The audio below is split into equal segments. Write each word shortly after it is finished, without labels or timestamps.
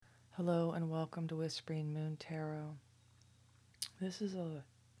Hello and welcome to Whispering Moon Tarot. This is a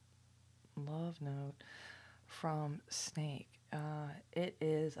love note from Snake. It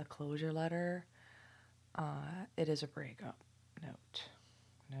is a closure letter. It is a breakup note,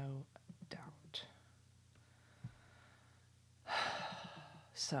 no doubt.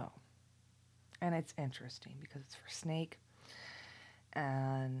 So, and it's interesting because it's for Snake,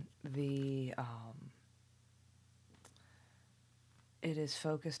 and it is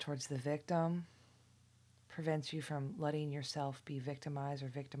focused towards the victim. Prevents you from letting yourself be victimized or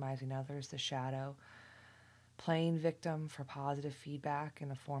victimizing others, the shadow. Playing victim for positive feedback in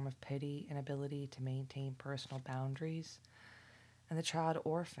the form of pity and ability to maintain personal boundaries. And the child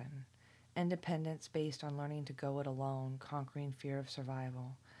orphan. Independence based on learning to go it alone, conquering fear of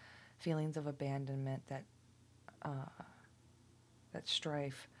survival. Feelings of abandonment that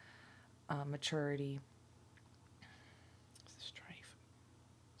strife, maturity,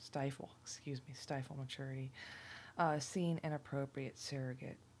 stifle maturity. Seeking inappropriate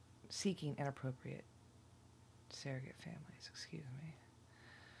surrogate families, excuse me.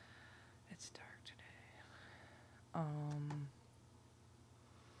 It's dark today.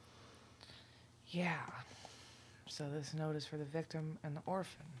 Yeah. So this note is for the victim and the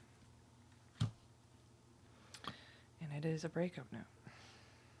orphan. And it is a breakup note.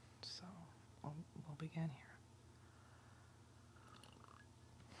 So we'll begin here.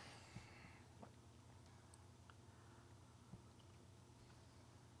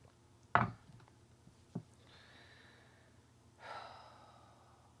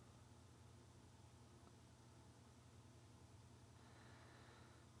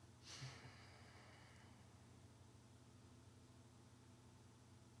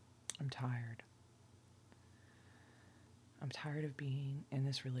 I'm tired. I'm tired of being in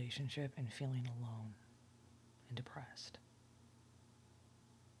this relationship and feeling alone and depressed.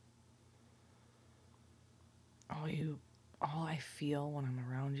 All I feel when I'm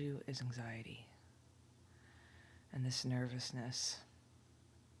around you is anxiety and this nervousness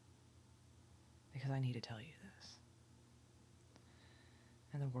because I need to tell you this.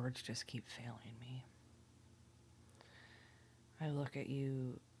 And the words just keep failing me. I look at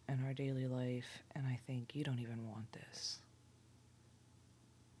you in our daily life and I think you don't even want this.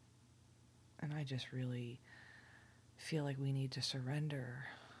 And I just really feel like we need to surrender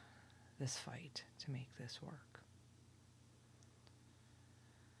this fight to make this work.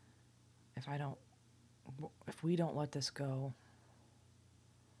 If we don't let this go,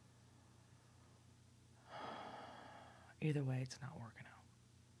 either way, it's not working out.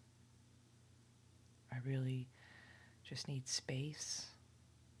 I really just need space.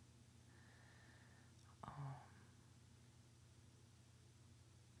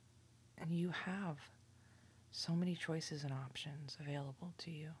 And you have so many choices and options available to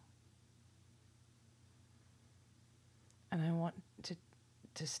you. And I want to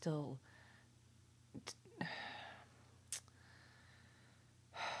still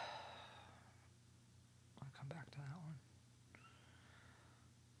I'll come back to that one.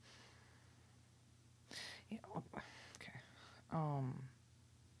 Yeah, okay.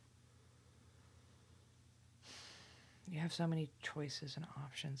 You have so many choices and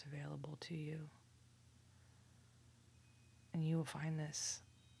options available to you. And you will find that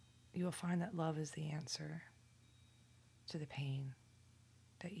love is the answer to the pain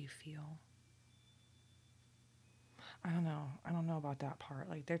that you feel. I don't know about that part.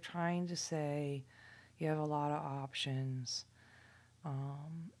 Like, they're trying to say you have a lot of options.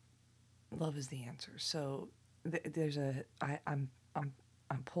 Love is the answer. So I'm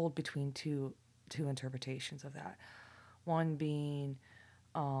pulled between two interpretations of that. One being,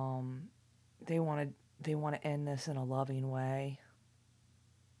 they want to end this in a loving way,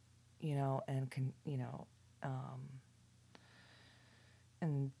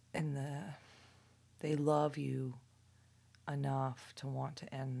 they love you enough to want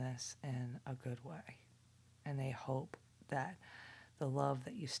to end this in a good way, and they hope that the love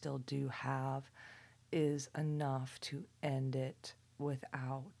that you still do have is enough to end it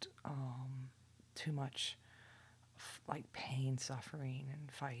without too much like pain, suffering,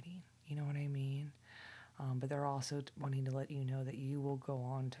 and fighting. You know what I mean? But they're also wanting to let you know that you will go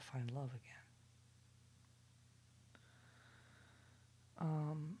on to find love again.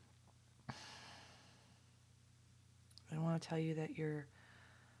 I want to tell you that your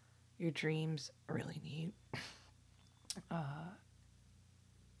dreams really need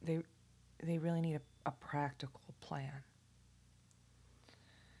they really need a practical plan.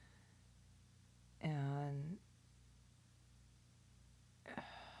 And how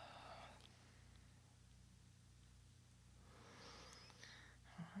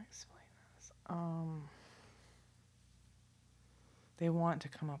do I explain um, they want to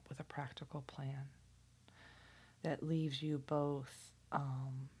come up with a practical plan that leaves you both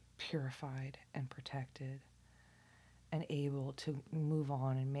purified and protected and able to move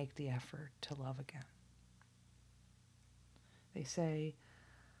on and make the effort to love again. They say,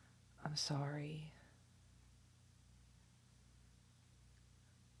 I'm sorry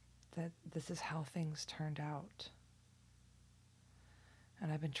that this is how things turned out.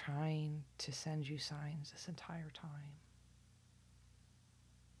 And I've been trying to send you signs this entire time.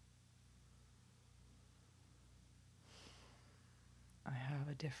 I have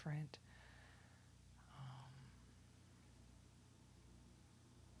a different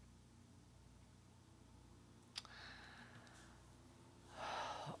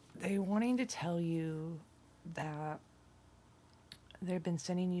they're wanting to tell you that they've been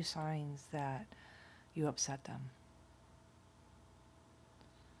sending you signs that you upset them.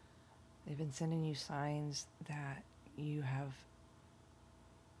 They've been sending you signs that you have,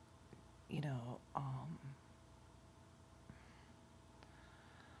 you know, I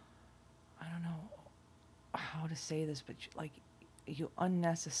don't know how to say this, but you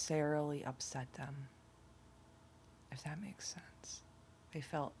unnecessarily upset them, if that makes sense. They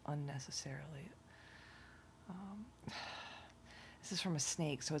felt unnecessarily. This is from a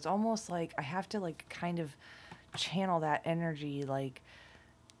snake, so it's almost like I have to like kind of channel that energy, like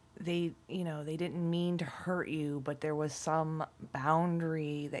they didn't mean to hurt you, but there was some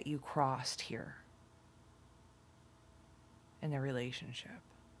boundary that you crossed here in the relationship,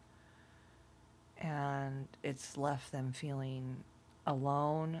 and it's left them feeling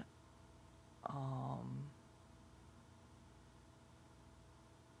alone.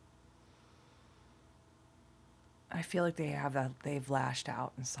 I feel like they've lashed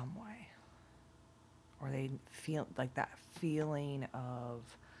out in some way, or they feel like that feeling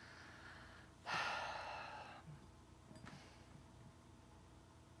of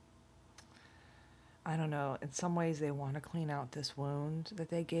I don't know, in some ways they want to clean out this wound that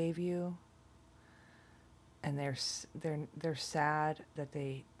they gave you, and they're sad that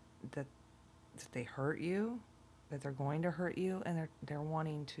they hurt you, that they're going to hurt you, and they're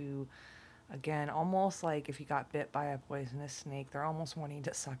wanting to, again, almost like if you got bit by a poisonous snake, they're almost wanting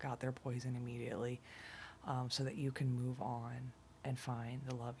to suck out their poison immediately, so that you can move on and find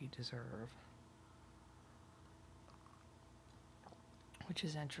the love you deserve, which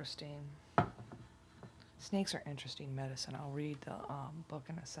is interesting. Snakes are interesting medicine. I'll read the book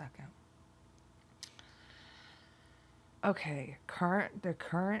in a second. Okay, the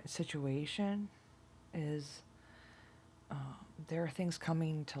current situation is there are things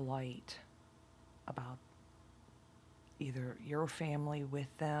coming to light about either your family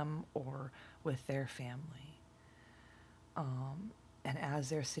with them or with their family. And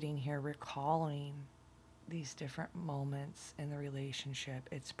as they're sitting here recalling these different moments in the relationship,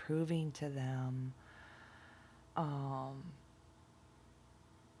 it's proving to them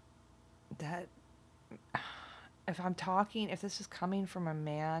that if this is coming from a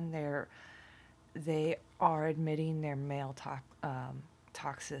man, they are admitting their male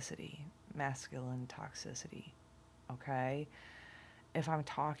toxicity, masculine toxicity, okay? If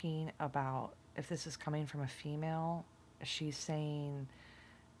this is coming from a female, she's saying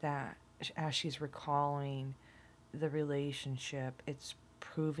that as she's recalling the relationship, it's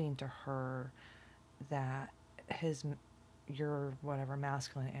proving to her that your whatever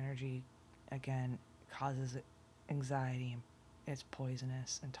masculine energy, again, causes anxiety. It's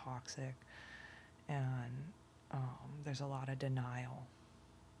poisonous and toxic, and there's a lot of denial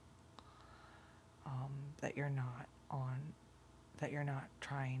that you're not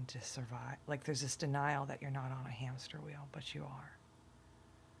trying to survive. Like there's this denial that you're not on a hamster wheel, but you are.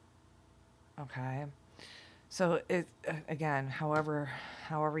 Okay? So again, however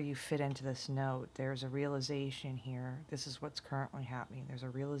you fit into this note, there's a realization here. This is what's currently happening. There's a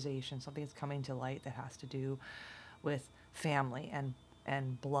realization, something's coming to light that has to do with family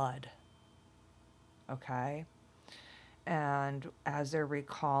and blood. Okay? And as they're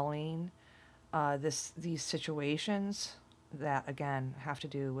recalling these situations that again have to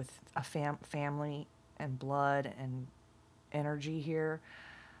do with a family and blood and energy here,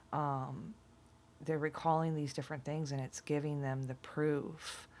 they're recalling these different things, and it's giving them the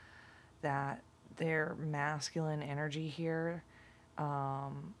proof that their masculine energy here,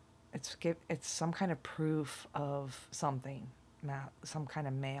 it's some kind of proof of something, some kind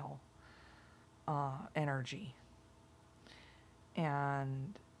of male energy,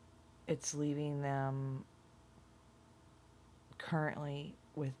 and it's leaving them currently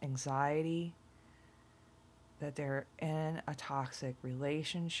with anxiety that they're in a toxic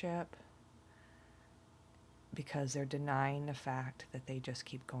relationship, because they're denying the fact that they just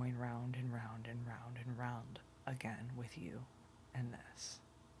keep going round and round and round and round again with you and this.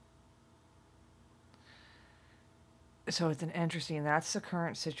 So it's an interesting, that's the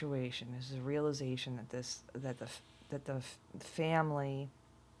current situation. This is a realization that the family,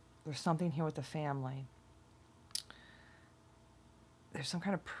 there's something here with the family. There's some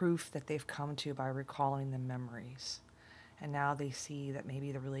kind of proof that they've come to by recalling the memories. And now they see that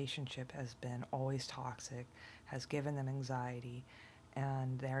maybe the relationship has been always toxic, has given them anxiety,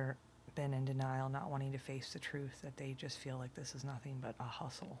 and they're been in denial, not wanting to face the truth that they just feel like this is nothing but a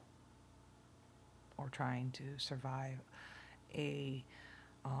hustle or trying to survive a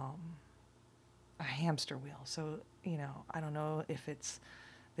hamster wheel. So, I don't know if it's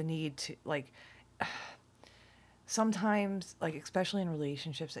the need to, like, sometimes, like, especially in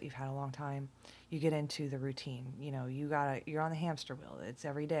relationships that you've had a long time, you get into the routine. You're on the hamster wheel. It's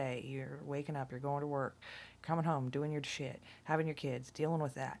every day. You're waking up, you're going to work, coming home, doing your shit, having your kids, dealing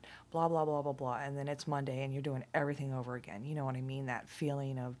with that, blah, blah, blah, blah, blah. And then it's Monday and you're doing everything over again. You know what I mean? That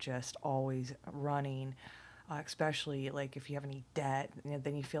feeling of just always running, especially like if you have any debt,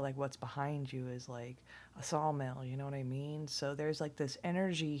 then you feel like what's behind you is like a sawmill. You know what I mean? So there's like this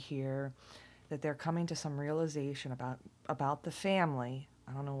energy here that they're coming to some realization about the family.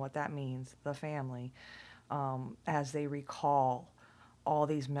 I don't know what that means, the family. As they recall all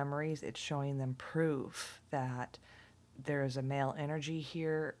these memories, it's showing them proof that there is a male energy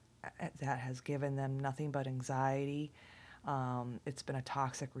here that has given them nothing but anxiety. It's been a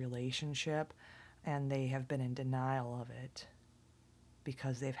toxic relationship, and they have been in denial of it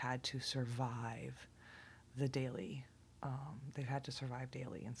because they've had to survive the daily. They've had to survive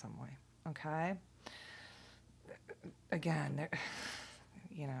daily in some way. Okay? Again,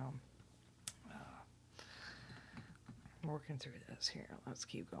 you know, I'm working through this here. Let's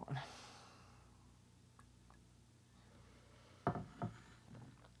keep going.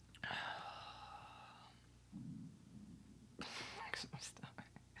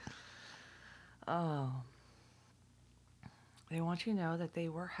 Oh, they want you to know that they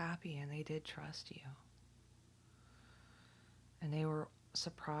were happy and they did trust you. And they were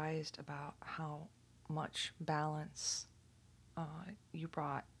surprised about how much balance you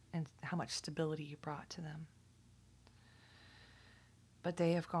brought and how much stability you brought to them. But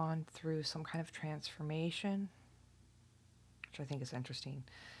they have gone through some kind of transformation, which I think is interesting.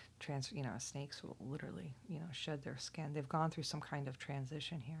 Snakes will literally, shed their skin. They've gone through some kind of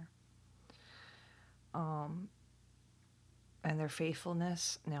transition here. And their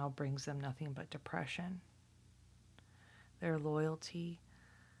faithfulness now brings them nothing but depression. Their loyalty,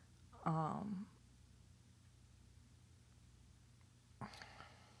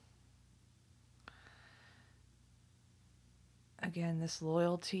 again, this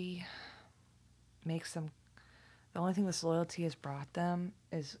loyalty makes them, the only thing this loyalty has brought them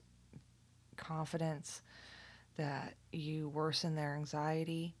is confidence that you worsen their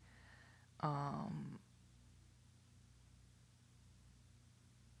anxiety.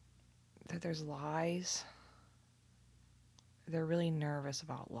 That there's lies. They're really nervous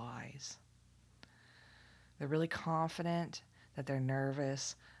about lies. They're really confident that they're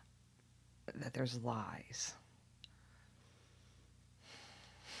nervous that there's lies.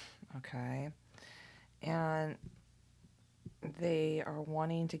 Okay? And they are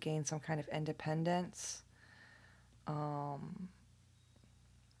wanting to gain some kind of independence.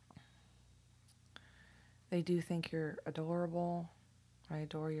 They do think you're adorable. I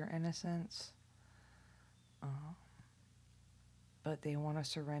adore your innocence. But they want to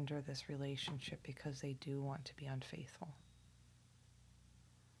surrender this relationship because they do want to be unfaithful.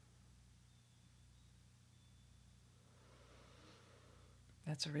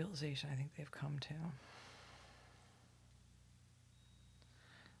 That's a realization I think they've come to.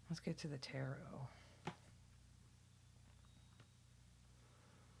 Let's get to the tarot.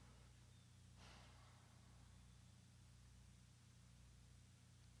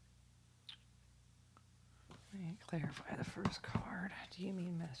 Let me clarify the first card. Do you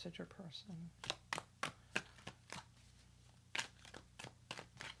mean message or person?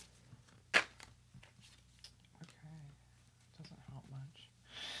 Okay. Doesn't help much.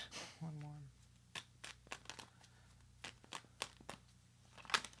 One more.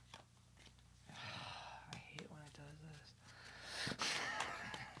 I hate when it does this.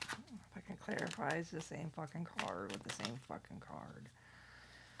 If I can clarify, it's the same fucking card with the same fucking card.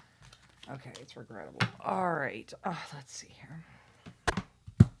 Okay, it's regrettable. All right. Let's see here.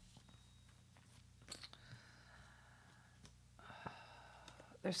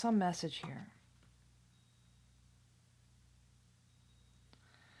 There's some message here.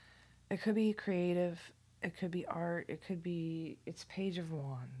 It could be creative It could be art. It could be, it's Page of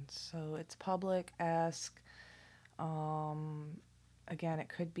Wands. So it's public-esque. Um, Again, it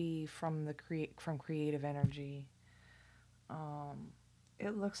could be from from creative energy. Um,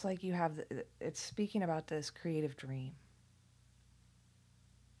 it looks like you have, it's speaking about this creative dream.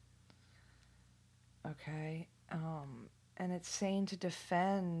 Okay. And it's saying to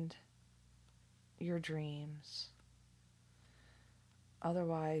defend your dreams.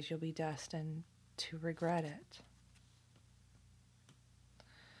 Otherwise, you'll be destined to regret it.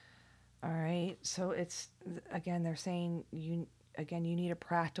 All right. So it's, again, they're saying you need a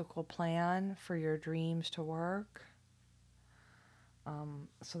practical plan for your dreams to work.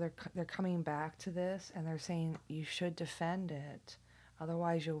 So they're coming back to this, and they're saying you should defend it.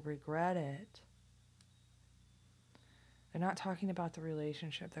 Otherwise, you'll regret it. They're not talking about the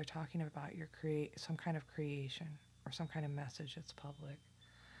relationship. They're talking about your some kind of creation or some kind of message that's public.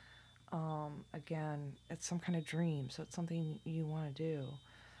 Again, it's some kind of dream, so it's something you want to do.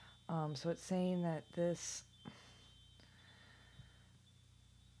 So it's saying that this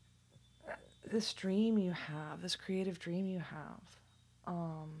dream you have, this creative dream you have,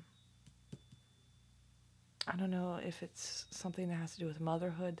 I don't know if it's something that has to do with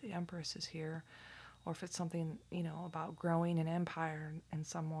motherhood. The Empress is here, or if it's something, about growing an empire in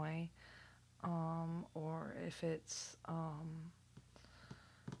some way, or if it's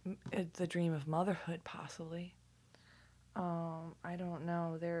the dream of motherhood, possibly. I don't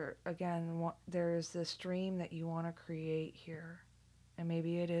know. There's this dream that you want to create here, and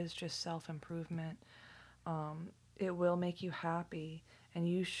maybe it is just self-improvement. It will make you happy, and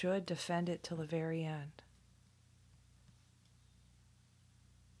you should defend it till the very end.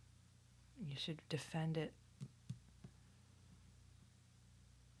 You should defend it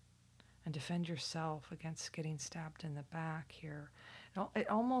and defend yourself against getting stabbed in the back here. It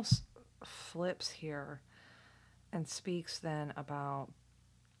almost flips here and speaks then about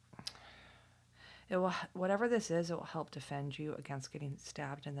whatever this is, it will help defend you against getting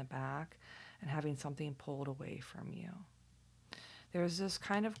stabbed in the back and having something pulled away from you. There's this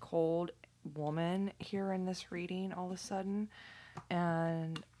kind of cold woman here in this reading all of a sudden,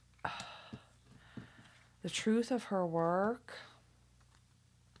 and the truth of her work,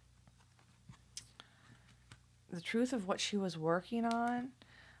 the truth of what she was working on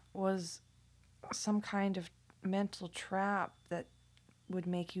was some kind of mental trap that would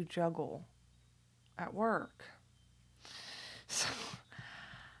make you juggle at work. So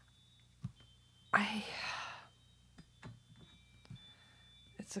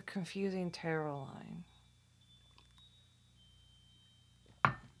it's a confusing tarot line.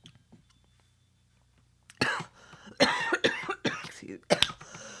 Excuse me.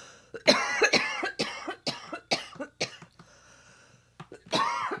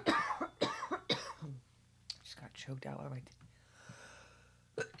 Just got choked out by my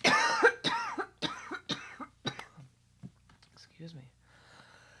excuse me.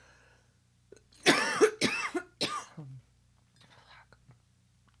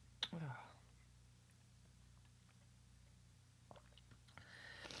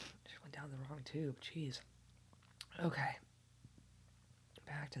 Just went down the wrong tube. Jeez. Okay.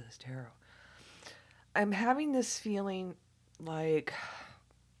 Back to this tarot. I'm having this feeling like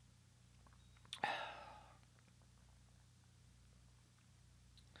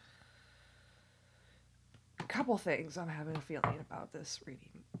a couple things I'm having a feeling about this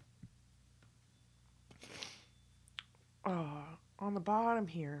reading. On the bottom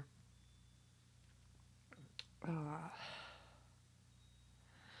here,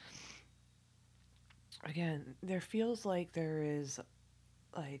 again, there feels like there is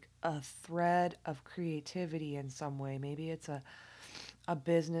like a thread of creativity in some way. Maybe it's a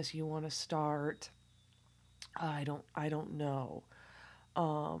business you want to start. I don't know.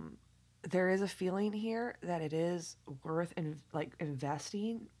 There is a feeling here that it is worth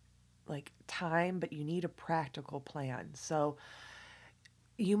investing like time, but you need a practical plan. So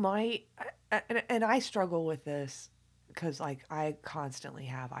you might, and I struggle with this because like I constantly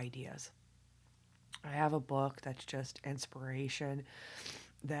have ideas. I have a book that's just inspiration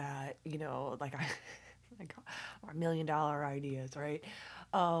that, like I like $1 million ideas, right?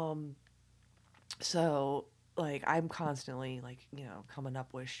 Um, so like I'm constantly like, coming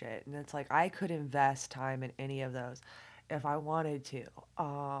up with shit, and it's like I could invest time in any of those if I wanted to.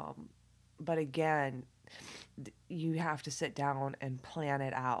 But again, you have to sit down and plan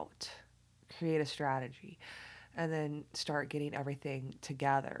it out, create a strategy, and then start getting everything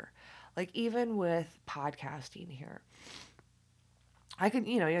together. Like even with podcasting here, I can,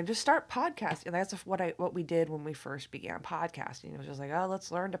 just start podcasting. That's what we did when we first began podcasting. It was just like, oh,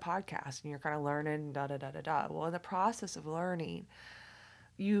 let's learn to podcast, and you're kind of learning, da da da da da. Well, in the process of learning,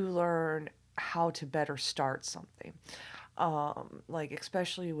 you learn how to better start something. Like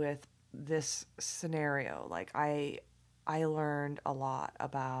especially with this scenario, like I learned a lot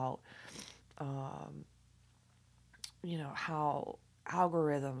about, um, how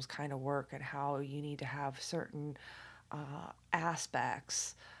algorithms kind of work and how you need to have certain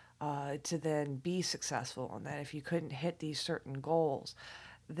aspects to then be successful, and that if you couldn't hit these certain goals,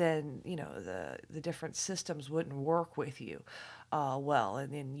 then the different systems wouldn't work with you well,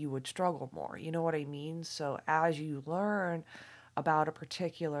 and then you would struggle more. You know what I mean? So as you learn about a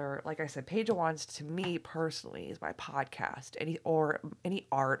particular, like I said, Page of Wands to me personally is my podcast. Any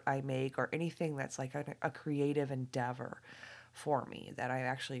art I make or anything that's like a creative endeavor for me that I'm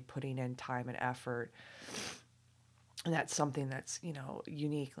actually putting in time and effort, and that's something that's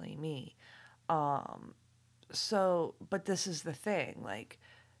uniquely me. Um, so, but this is the thing, like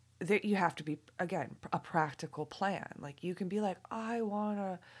that you have to be, again, a practical plan. Like you can be like, I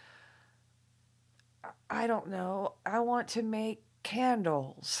don't know, I want to make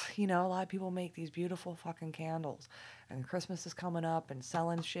candles. A lot of people make these beautiful fucking candles, and Christmas is coming up and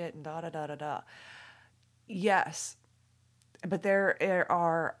selling shit and da da da da da. Yes, but there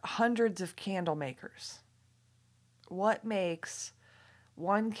are hundreds of candle makers. What makes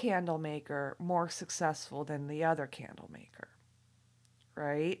one candle maker more successful than the other candle maker,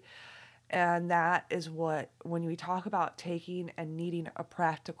 right? And that is what, when we talk about taking and needing a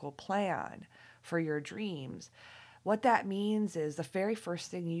practical plan for your dreams, what that means is the very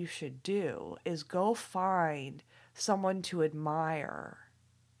first thing you should do is go find someone to admire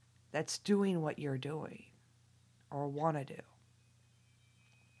that's doing what you're doing or want to do.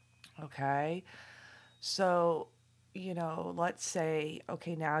 Okay? So, let's say,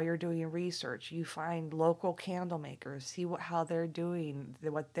 okay, now you're doing research. You find local candle makers, see how they're doing,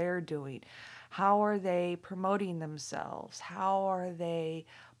 what they're doing. How are they promoting themselves? How are they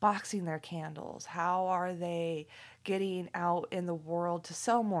boxing their candles? How are they getting out in the world to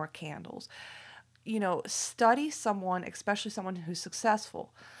sell more candles? Study someone, especially someone who's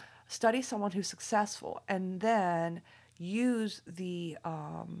successful. Study someone who's successful, and then use the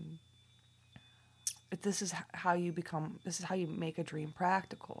this is how you make a dream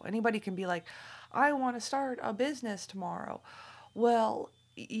practical. Anybody can be like, I want to start a business tomorrow. Well,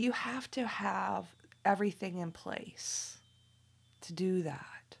 you have to have everything in place to do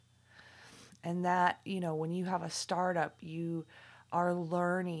that. And that, when you have a startup, you are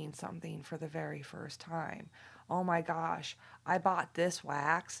learning something for the very first time. Oh my gosh, I bought this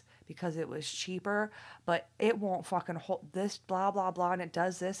wax because it was cheaper, but it won't fucking hold this, blah, blah, blah, and it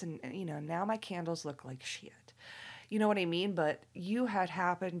does this. And now my candles look like shit. You know what I mean? But you had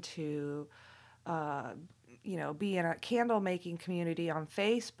happened to, uh, be in a candle making community on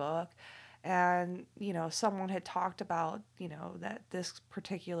Facebook, and someone had talked about that this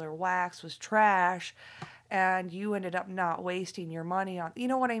particular wax was trash, and you ended up not wasting your money on,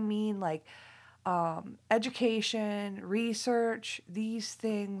 what I mean, like education, research, these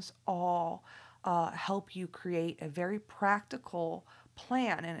things all help you create a very practical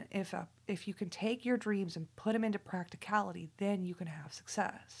plan. And if you can take your dreams and put them into practicality, then you can have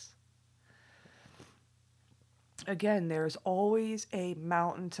success. Again, there's always a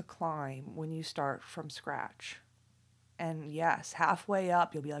mountain to climb when you start from scratch. And yes, halfway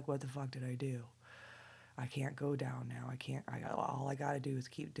up, you'll be like, what the fuck did I do? I can't go down now. All I got to do is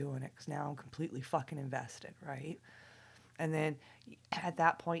keep doing it because now I'm completely fucking invested, right? And then at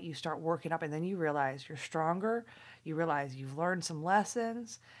that point, you start working up, and then you realize you're stronger. You realize you've learned some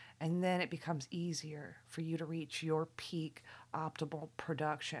lessons, and then it becomes easier for you to reach your peak optimal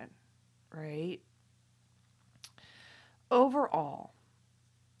production, right? Overall,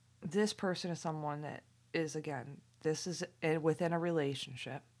 this person is someone that is, again, this is within a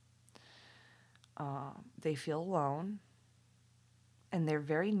relationship. They feel alone, and they're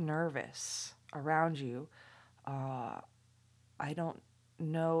very nervous around you. Uh, I don't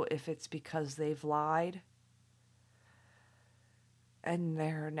know if it's because they've lied and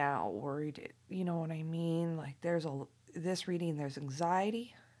they're now worried. You know what I mean? Like this reading, there's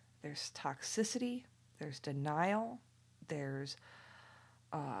anxiety, there's toxicity, there's denial, there's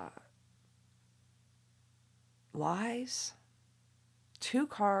uh, lies. Two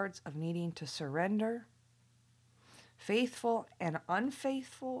cards of needing to surrender, faithful and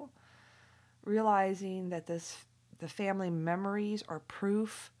unfaithful, realizing that the family memories are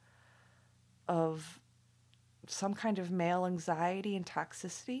proof of some kind of male anxiety and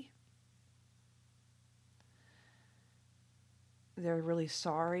toxicity. They're really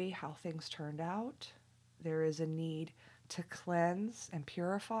sorry how things turned out. There is a need to cleanse and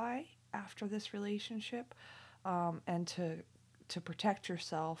purify after this relationship, and to protect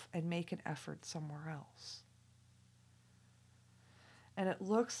yourself and make an effort somewhere else. And it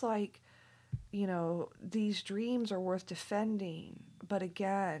looks like, these dreams are worth defending, but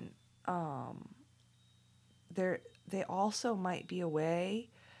again, um, they also might be a way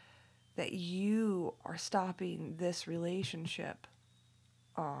that you are stopping this relationship.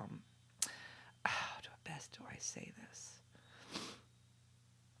 How best do I say this?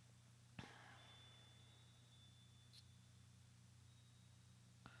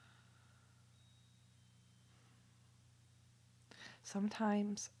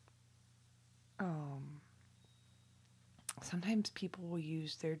 Sometimes, um, sometimes people will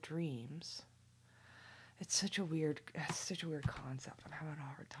use their dreams. It's such a weird concept. I'm having a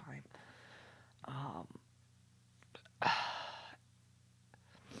hard time. Um, if I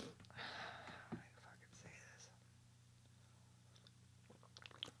can say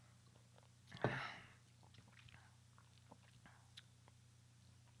this.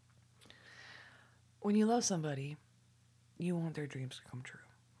 When you love somebody, you want their dreams to come true.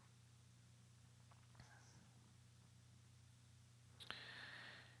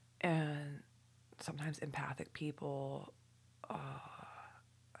 And sometimes empathic people, uh,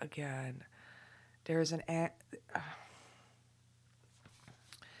 again, there's an what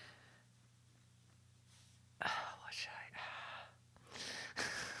should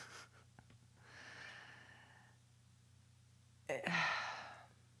I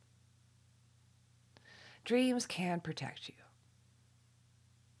dreams can protect you,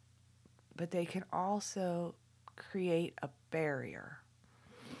 but they can also create a barrier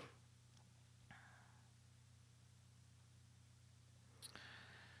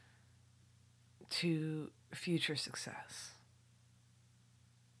to future success.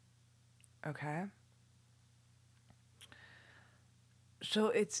 Okay?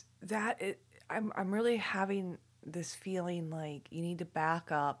 So I'm really having this feeling like you need to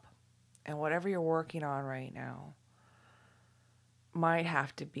back up, and whatever you're working on right now might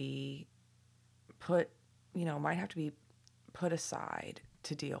have to be put, might have to be put aside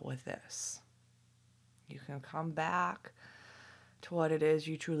to deal with this. You can come back to what it is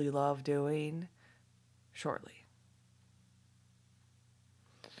you truly love doing shortly.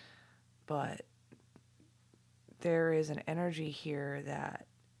 But there is an energy here that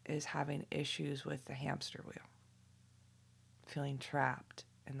is having issues with the hamster wheel, feeling trapped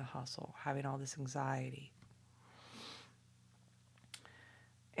in the hustle, having all this anxiety.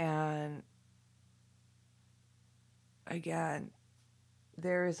 And again,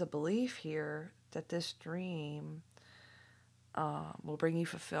 there is a belief here that this dream will bring you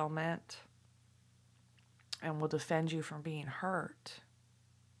fulfillment and will defend you from being hurt.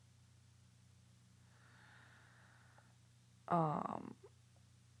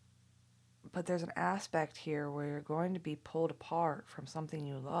 But there's an aspect here where you're going to be pulled apart from something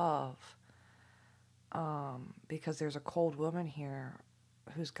you love, because there's a cold woman here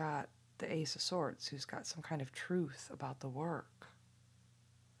who's got the Ace of Swords, who's got some kind of truth about the work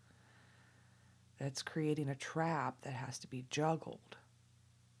that's creating a trap that has to be juggled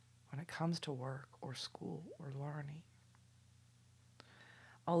when it comes to work or school or learning.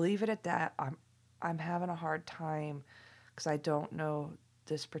 I'll leave it at that. I'm having a hard time because I don't know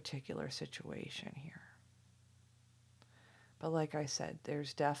this particular situation here. But like I said,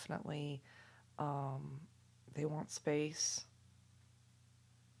 there's definitely, they want space,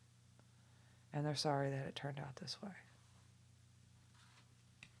 and they're sorry that it turned out this way.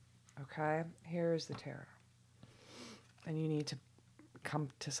 Okay? Here's the tarot. And you need to come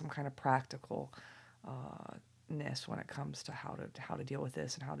to some kind of practicalness when it comes to how to deal with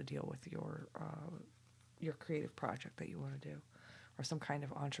this and how to deal with your creative project that you want to do, or some kind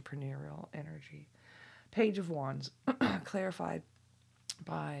of entrepreneurial energy. Page of Wands, clarified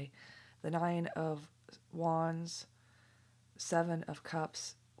by the 9 of Wands, 7 of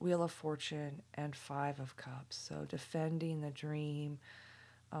Cups, Wheel of Fortune, and 5 of Cups. So defending the dream,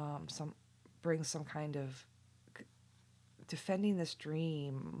 brings some kind of defending this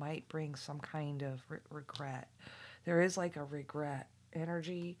dream might bring some kind of regret. There is like a regret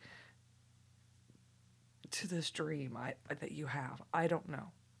energy to this dream that you have. I don't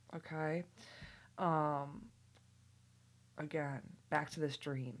know. Okay. Again, back to this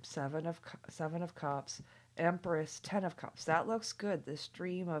dream. Seven of Cups, Empress, 10 of Cups. That looks good. This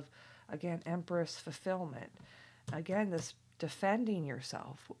dream of, again, Empress fulfillment. Again, this defending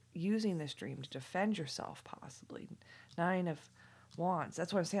yourself, using this dream to defend yourself, possibly. 9 of Wands.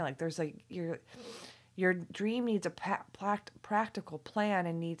 That's what I'm saying. Like, there's like Your dream needs a practical plan,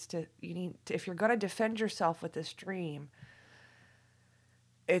 and if you're going to defend yourself with this dream,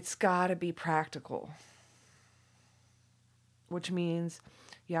 it's got to be practical, which means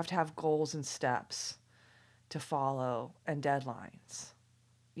you have to have goals and steps to follow and deadlines.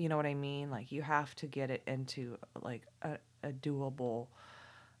 You know what I mean? Like, you have to get it into like a doable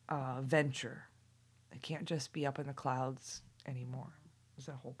venture. It can't just be up in the clouds anymore. Is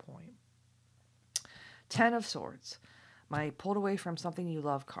the whole point. 10 of Swords. My pulled away from something you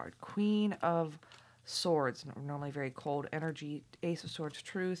love card. Queen of Swords, normally very cold energy. Ace of Swords,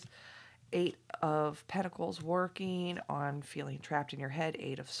 truth. 8 of Pentacles, working on feeling trapped in your head.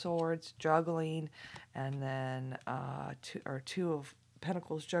 8 of Swords, juggling. And then 2 of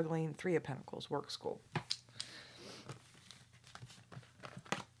Pentacles, juggling. 3 of Pentacles, work school.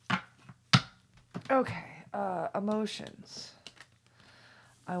 Okay, emotions.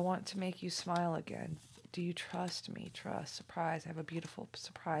 I want to make you smile again. Do you trust me? Trust. Surprise. I have a beautiful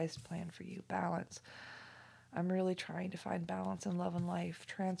surprise plan for you. Balance. I'm really trying to find balance in love and life.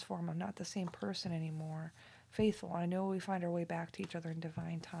 Transform. I'm not the same person anymore. Faithful. I know we find our way back to each other in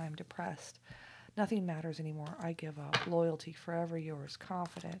divine time. Depressed. Nothing matters anymore. I give up. Loyalty. Forever yours.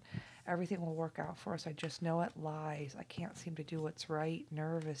 Confident. Everything will work out for us. I just know it. Lies. I can't seem to do what's right.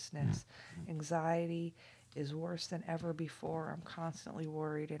 Nervousness. Anxiety is worse than ever before. I'm constantly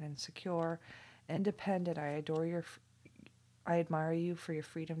worried and insecure. Independent. I admire you for your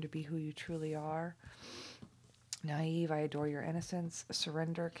freedom to be who you truly are. Naive. I adore your innocence.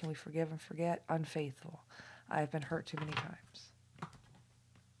 Surrender. Can we forgive and forget? Unfaithful. I have been hurt too many times.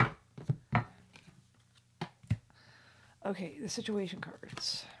 Okay, the situation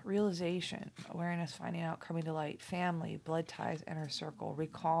cards. Realization, awareness, finding out, coming to light. Family, blood ties, inner circle.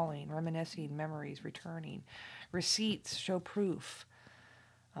 Recalling, reminiscing, memories, returning. Receipts, show proof.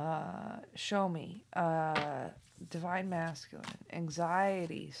 Show me. Divine masculine.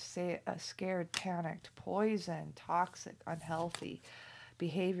 Anxiety, scared, panicked. Poison, toxic, unhealthy.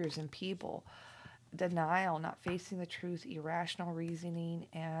 Behaviors in people. Denial, not facing the truth, irrational reasoning,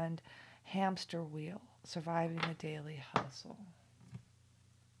 and hamster wheel, surviving the daily hustle.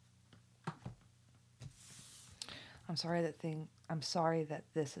 I'm sorry that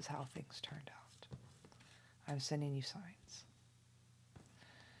this is how things turned out. I'm sending you signs.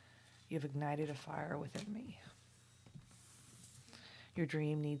 You've ignited a fire within me. Your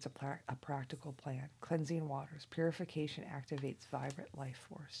dream needs a practical plan. Cleansing waters. Purification activates vibrant life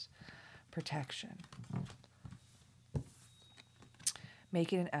force. Protection.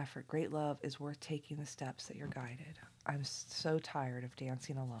 Make it an effort. Great love is worth taking the steps that you're guided. I'm so tired of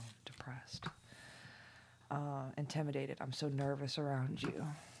dancing alone, depressed, intimidated. I'm so nervous around you.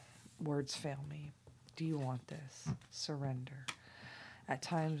 Words fail me. Do you want this? Surrender. At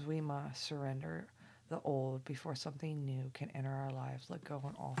times we must surrender the old before something new can enter our lives. Let go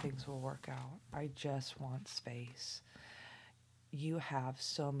and all things will work out. I just want space. You have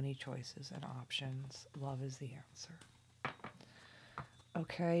so many choices and options. Love is the answer.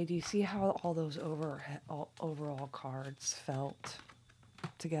 Okay, do you see how all those overall cards felt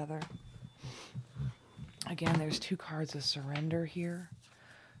together? Again, there's 2 cards of surrender here.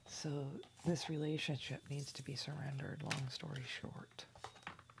 So this relationship needs to be surrendered, long story short.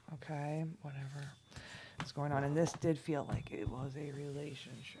 Okay, whatever is going on. And this did feel like it was a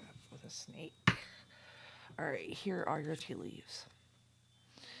relationship with a snake. All right, here are your tea leaves.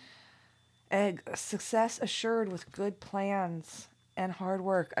 Egg, success assured with good plans and hard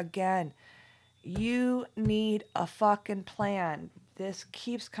work. Again, you need a fucking plan. This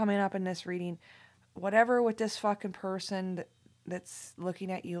keeps coming up in this reading. Whatever with this fucking person that's looking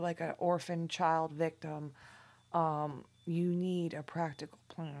at you like an orphan child victim, you need a practical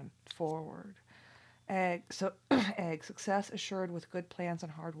plan forward. Egg, success assured with good plans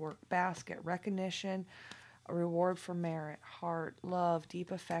and hard work. Basket, recognition, a reward for merit. Heart, love,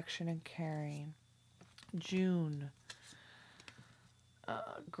 deep affection and caring. June,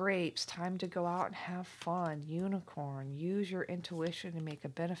 grapes, time to go out and have fun. Unicorn, use your intuition to make a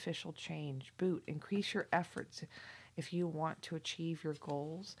beneficial change. Boot, increase your efforts if you want to achieve your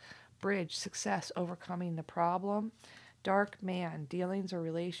goals. Bridge, success, overcoming the problem. Dark man, dealings or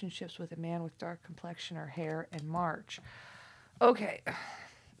relationships with a man with dark complexion or hair. And March. Okay,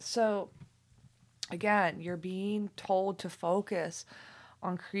 so again, you're being told to focus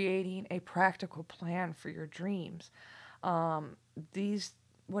on creating a practical plan for your dreams.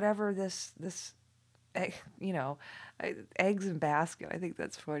 Whatever this eggs in basket. I think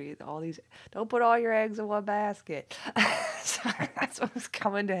that's funny. Don't put all your eggs in one basket. Sorry, that's what was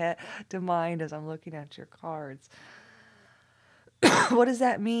coming to mind as I'm looking at your cards. What does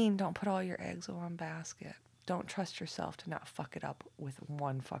that mean? Don't put all your eggs in one basket. Don't trust yourself to not fuck it up with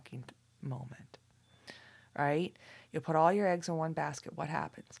one fucking moment, right? You put all your eggs in one basket, what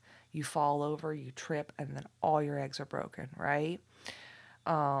happens? You fall over, you trip, and then all your eggs are broken, right?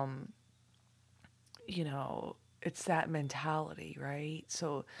 Um, it's that mentality, right?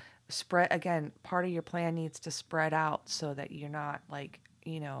 So spread again, part of your plan needs to spread out so that you're not like,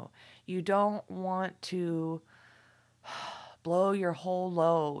 you don't want to blow your whole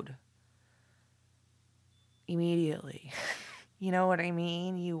load immediately. You know what I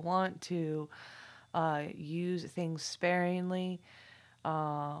mean? You want to use things sparingly.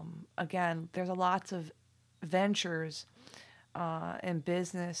 Again, there's a lots of ventures in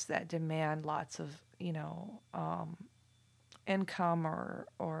business that demand lots of, income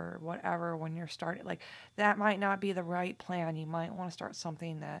or whatever when you're starting. Like that might not be the right plan. You might want to start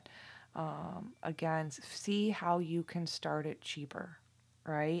something that, again, see how you can start it cheaper,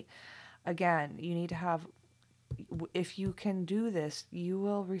 right? Again, you need to have, if you can do this, you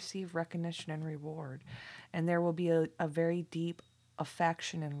will receive recognition and reward. And there will be a very deep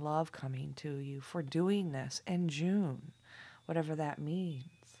affection and love coming to you for doing this in June, whatever that means.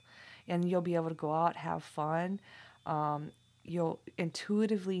 And you'll be able to go out, have fun. You'll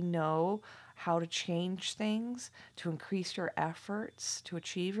intuitively know how to change things, to increase your efforts, to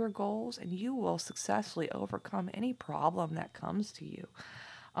achieve your goals, and you will successfully overcome any problem that comes to you.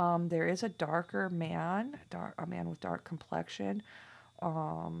 There is a darker man, a man with dark complexion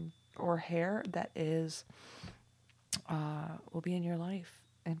or hair that will be in your life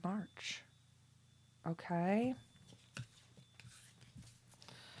in March. Okay?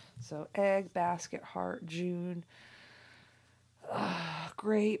 So egg, basket, heart, June,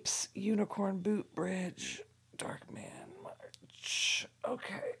 grapes, unicorn, boot bridge, dark man, March.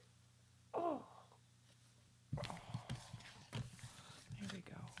 Okay. Oh. Here we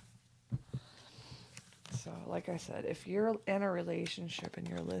go. So, like I said, if you're in a relationship and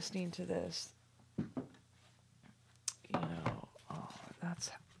you're listening to this, that's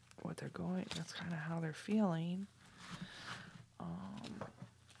what they're going, that's kind of how they're feeling.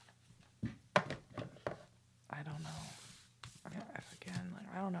 I don't know.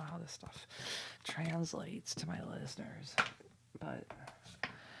 I don't know how this stuff translates to my listeners, but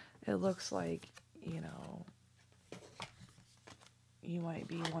it looks like, you might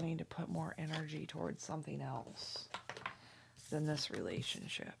be wanting to put more energy towards something else than this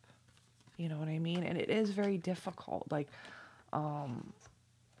relationship. You know what I mean? And it is very difficult. Like, I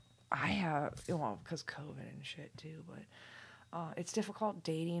have, because COVID and shit too, but it's difficult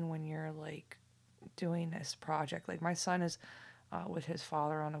dating when you're like doing this project. Like, my son is with his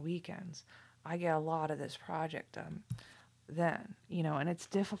father on the weekends. I get a lot of this project done then, and it's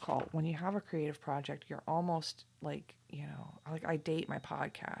difficult when you have a creative project. You're almost like, like I date my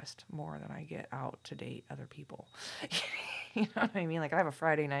podcast more than I get out to date other people. You know what I mean? Like I have a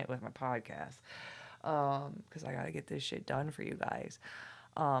Friday night with my podcast because I got to get this shit done for you guys.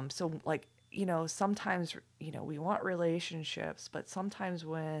 So like, sometimes, we want relationships, but sometimes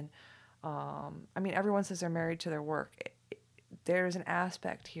when, everyone says they're married to their work. There's an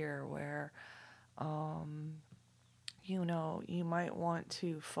aspect here where, you might want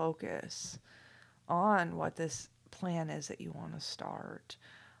to focus on what this plan is that you want to start.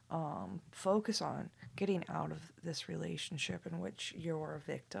 Focus on getting out of this relationship in which you're a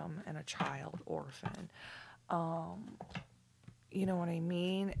victim and a child orphan. You know what I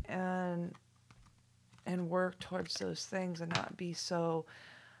mean? And work towards those things and not be so.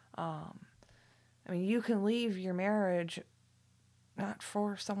 You can leave your marriage not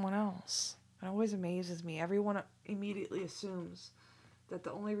for someone else. It always amazes me. Everyone immediately assumes that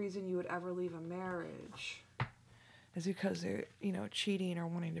the only reason you would ever leave a marriage is because they're, cheating or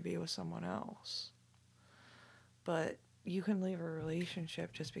wanting to be with someone else. But you can leave a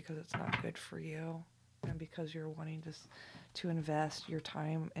relationship just because it's not good for you and because you're wanting to invest your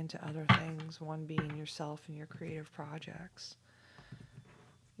time into other things, one being yourself and your creative projects.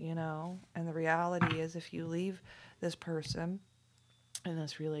 And the reality is if you leave this person in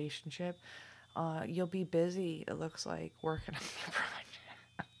this relationship, you'll be busy, it looks like, working on your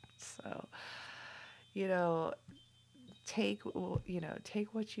project. So, take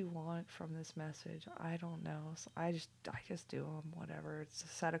what you want from this message. I don't know. So I just do them, whatever. It's a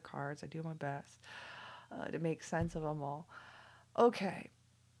set of cards. I do my best to make sense of them all. Okay.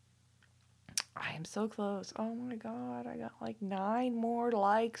 I am so close. Oh my God. I got like 9 more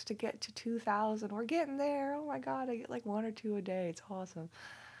likes to get to 2,000. We're getting there. Oh my God. I get like 1 or 2 a day. It's awesome.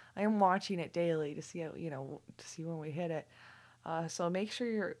 I am watching it daily to see how, to see when we hit it. So make sure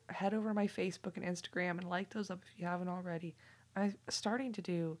you head over to my Facebook and Instagram and like those up if you haven't already. I'm starting to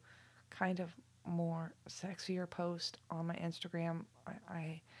do kind of more sexier posts on my Instagram.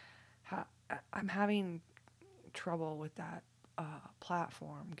 I'm having trouble with that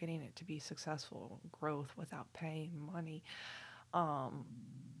platform, getting it to be successful growth without paying money. Um,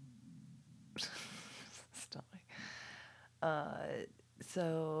 Still, uh,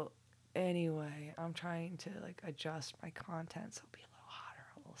 so anyway, I'm trying to like adjust my content so it'll be a little hotter,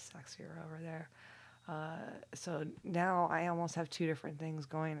 a little sexier over there. So now I almost have two different things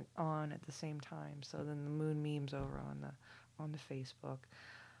going on at the same time. So then the moon memes over on the Facebook.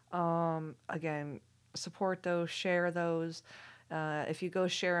 Again, support those, share those. If you go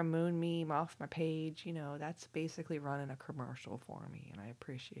share a moon meme off my page, that's basically running a commercial for me, and I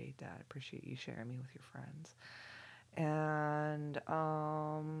appreciate that. I appreciate you sharing me with your friends. And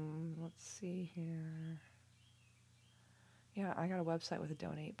let's see here. Yeah, I got a website with a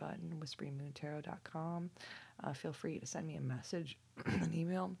donate button, whisperingmoontarot.com. Feel free to send me a message, an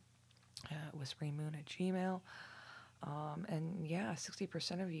email, whisperingmoon at gmail. And yeah,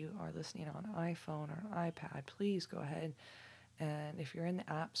 60% of you are listening on an iPhone or an iPad. Please go ahead and if you're in the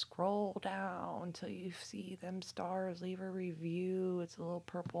app, scroll down until you see them stars. Leave a review. It's a little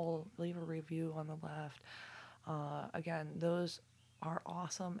purple. Leave a review on the left. Again, those are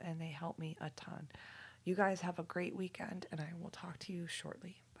awesome and they help me a ton. You guys have a great weekend, and I will talk to you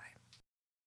shortly.